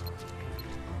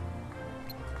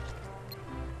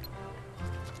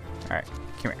 Alright,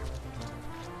 come here.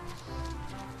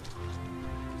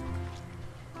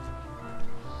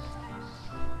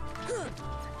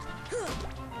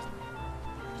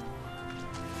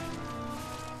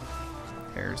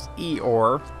 There's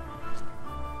Eeyore.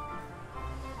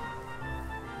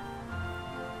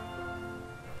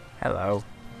 Hello.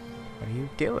 What are you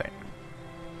doing?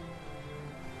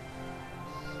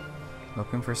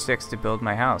 Looking for sticks to build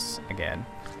my house again.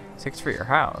 Sticks for your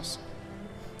house?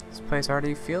 This place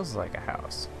already feels like a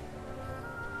house.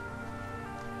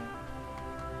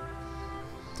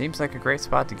 Seems like a great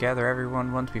spot to gather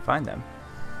everyone once we find them.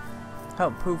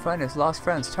 Help Pooh find his lost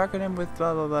friends. Target him with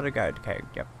blah blah blah guide. Okay,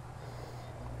 yep.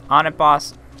 On it,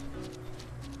 boss.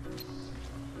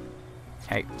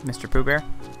 Hey, Mr. Pooh Bear.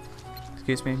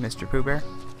 Excuse me, Mr. Pooh Bear.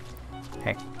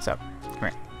 Hey, what's up? Come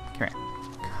here. Come here.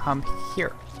 Come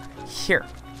here. Here.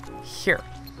 Here.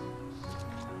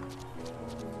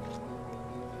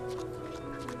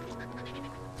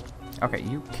 Okay,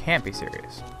 you can't be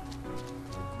serious.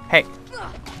 Hey!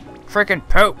 Frickin'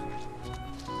 Pooh!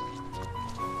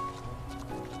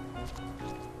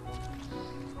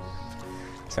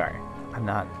 Sorry, I'm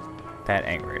not that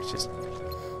angry. It's just,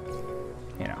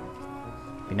 you know,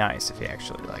 be nice if he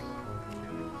actually, like,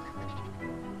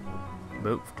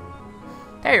 moved.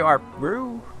 There you are,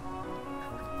 Roo!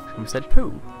 Who said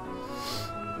Pooh?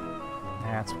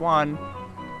 That's one.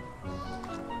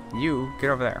 You,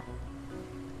 get over there.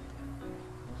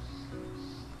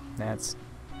 That's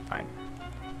fine.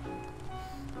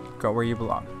 Go where you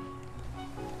belong.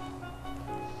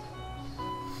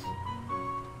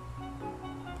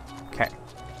 Okay.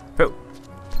 Pooh.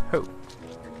 Pooh.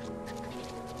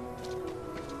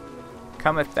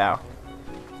 Cometh thou.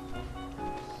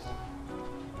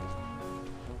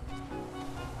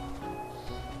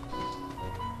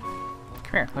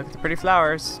 Come here, look at the pretty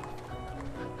flowers.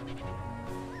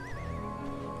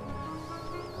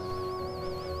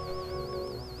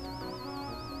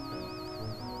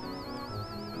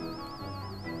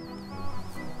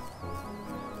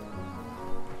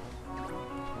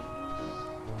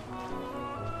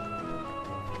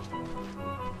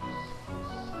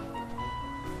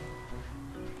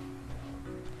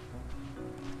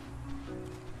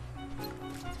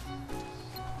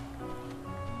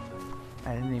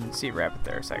 I didn't even see Rabbit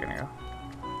there a second ago.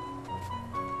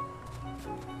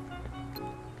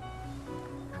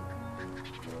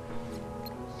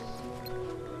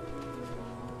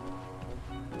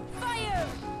 Fire!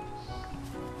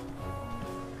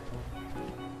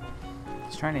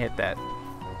 He's trying to hit that.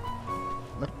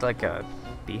 Looked like a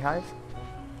beehive.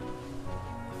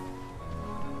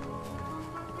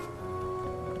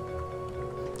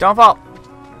 Don't fall!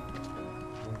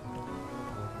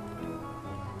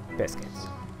 Biscuits.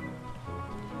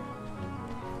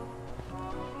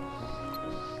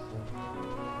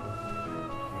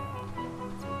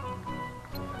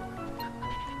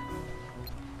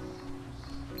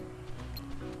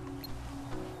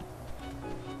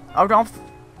 Oh, don't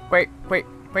wait,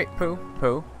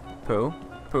 Pooh,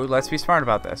 let's be smart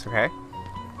about this, okay?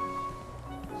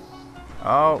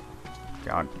 Oh,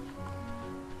 God.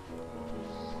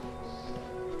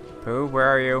 Pooh, where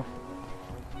are you?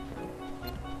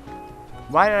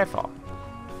 Why did I fall?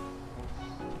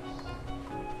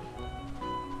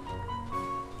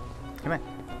 Come in.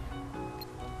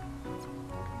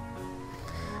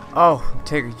 Oh,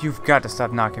 Tigger, you've got to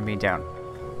stop knocking me down.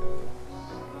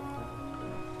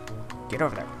 Get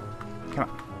over there. Come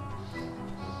on.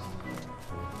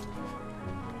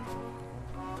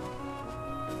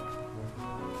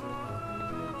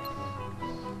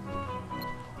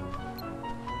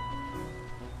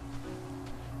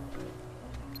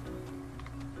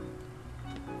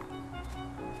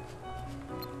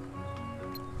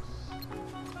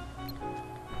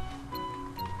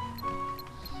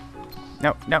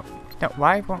 No, no, no.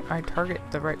 Why won't I target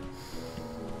the right?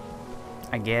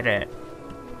 I get it.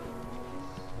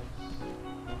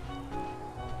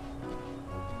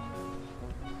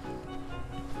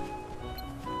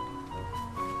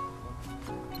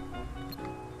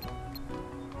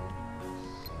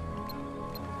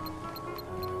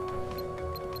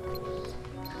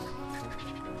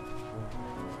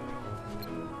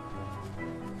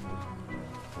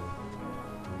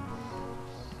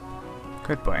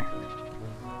 Good boy.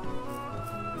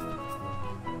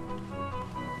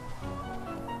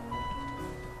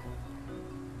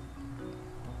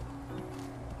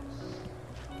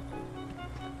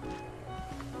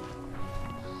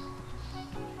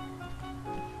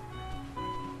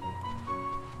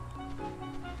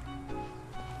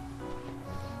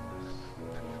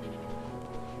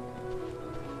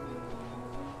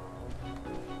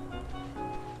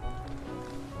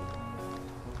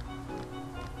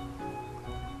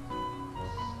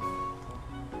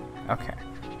 Okay.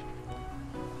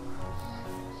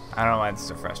 I don't know why this is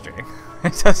so frustrating.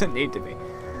 It doesn't need to be.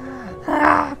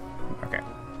 Ah! Okay.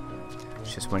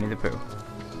 It's just Winnie-the-Pooh.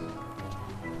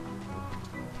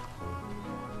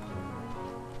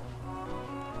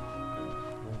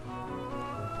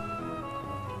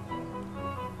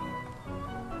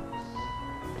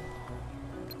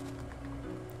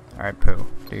 Alright, Pooh.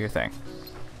 Do your thing.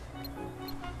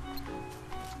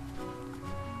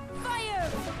 Fire!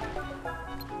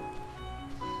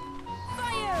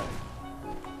 Fire!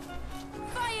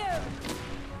 Fire!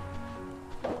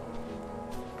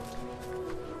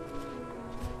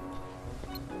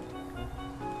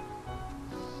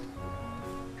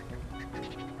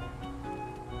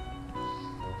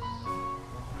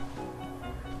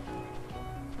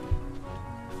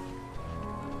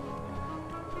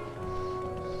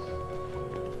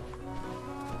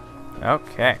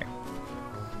 Okay.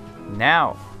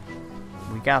 Now,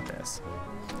 we got this.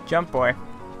 Jump, boy.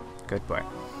 Good boy.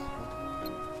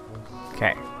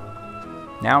 Okay.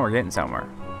 Now we're getting somewhere.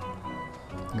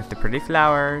 With the pretty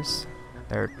flowers.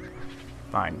 They're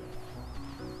fine.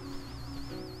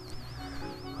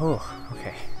 Oh,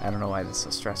 okay. I don't know why this is so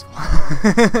stressful.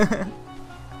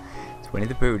 It's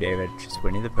Winnie-the-Pooh, David. Just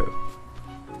Winnie-the-Pooh.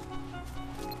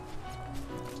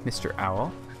 Mr.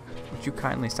 Owl, would you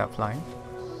kindly stop flying?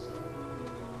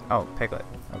 Oh, Piglet.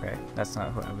 Okay, that's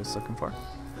not who I was looking for.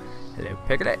 Hello,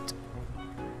 Piglet.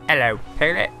 Hello,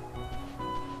 Piglet.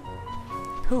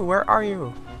 Pooh, where are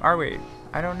you? Are we?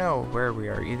 I don't know where we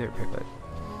are either, Piglet.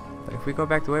 But if we go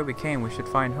back the way we came, we should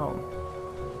find home.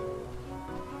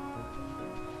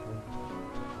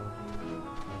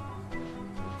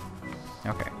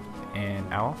 Okay,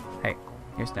 and Owl? Hey,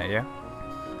 here's Nadia.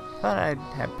 Thought I'd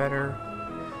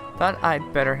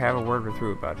better have a word with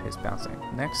Roo about his bouncing.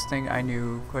 Next thing I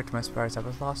knew, quite to my surprise, I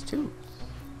was lost too.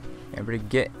 Everybody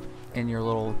get in your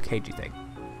little cagey thing.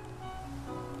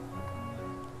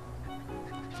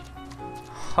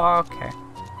 Okay.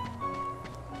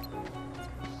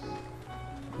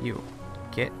 You,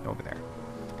 get over there.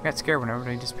 I got scared when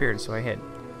everybody disappeared, so I hid.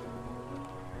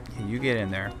 Yeah, you get in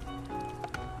there.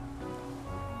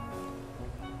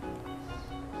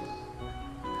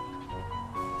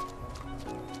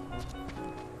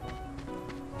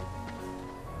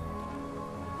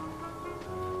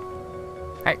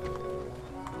 Hey!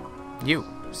 You!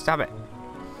 Stop it!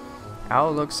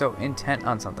 Owl looked so intent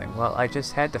on something. Well, I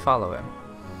just had to follow him.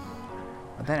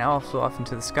 But then Owl flew off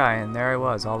into the sky, and there I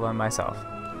was, all by myself.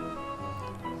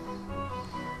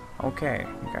 Okay,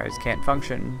 you guys can't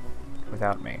function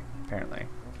without me, apparently.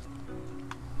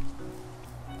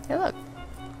 Hey, look!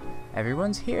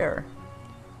 Everyone's here!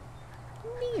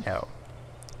 Neato!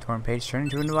 Torn page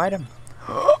turned into a new item.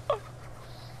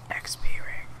 XP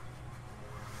ring.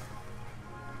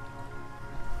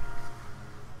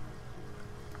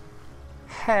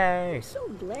 Hey! I'm so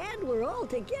glad we're all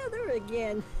together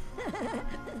again.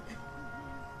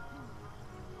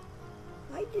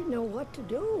 I didn't know what to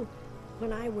do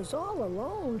when I was all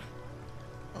alone.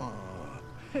 Oh,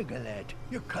 Piglet,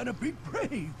 you gotta be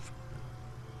brave.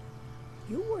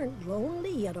 You weren't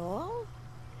lonely at all?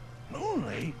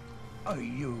 Lonely? Are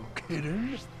you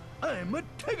kidding? I'm a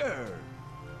Tigger.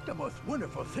 The most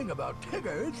wonderful thing about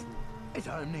Tiggers is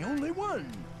I'm the only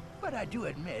one. But I do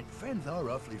admit, friends are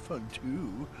awfully fun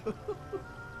too.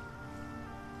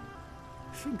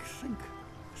 Think, think,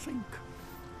 think.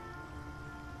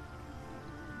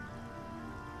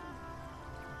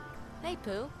 Hey,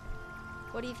 Pooh.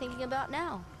 What are you thinking about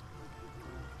now?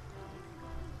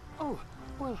 Oh,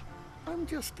 well, I'm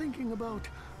just thinking about,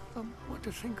 what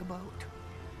to think about.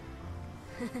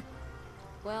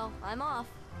 Well, I'm off.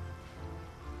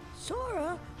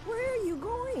 Sora, where are you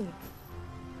going?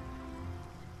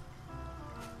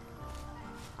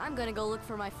 I'm gonna go look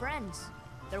for my friends.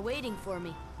 They're waiting for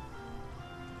me.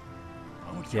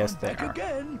 Oh, Yes, they back are.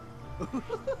 again.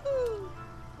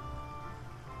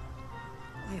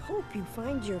 I hope you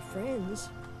find your friends.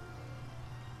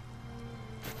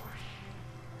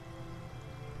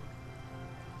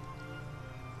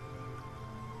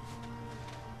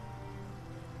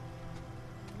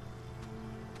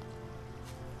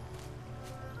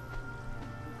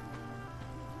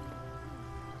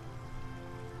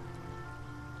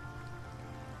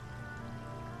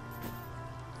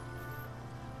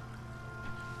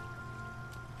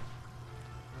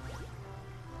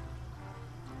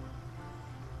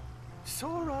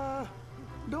 Sora,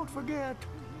 don't forget,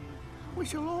 we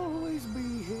shall always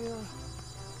be here.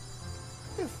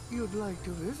 If you'd like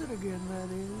to visit again, that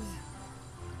is.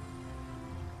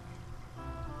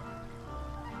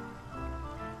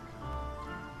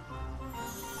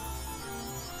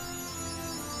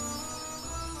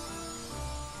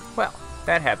 Well,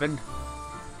 that happened.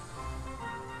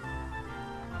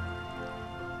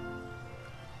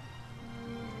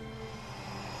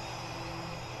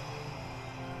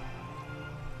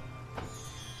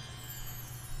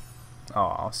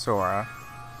 Oh, Sora.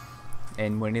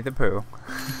 And Winnie-the-Pooh.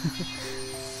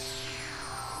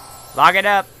 Lock it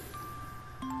up!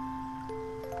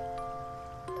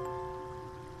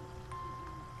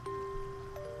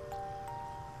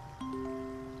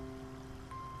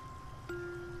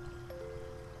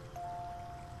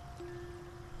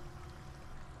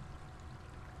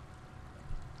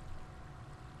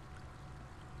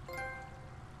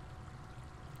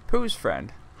 Pooh's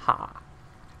friend. Ha.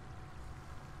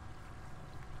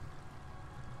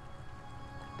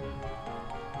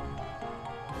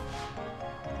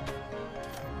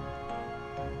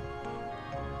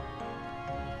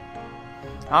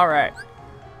 Alright.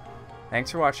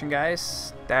 Thanks for watching,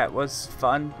 guys. That was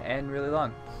fun and really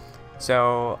long.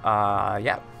 So,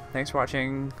 yeah. Thanks for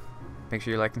watching. Make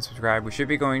sure you like and subscribe. We should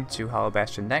be going to Hollow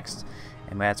Bastion next,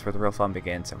 and that's where the real fun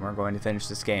begins. And we're going to finish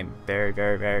this game very,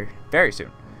 very, very, very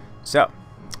soon. So,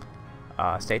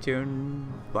 stay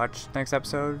tuned. Watch next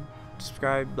episode.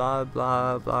 Subscribe. Blah,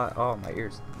 blah, blah. Oh, my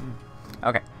ears.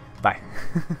 Okay. Bye.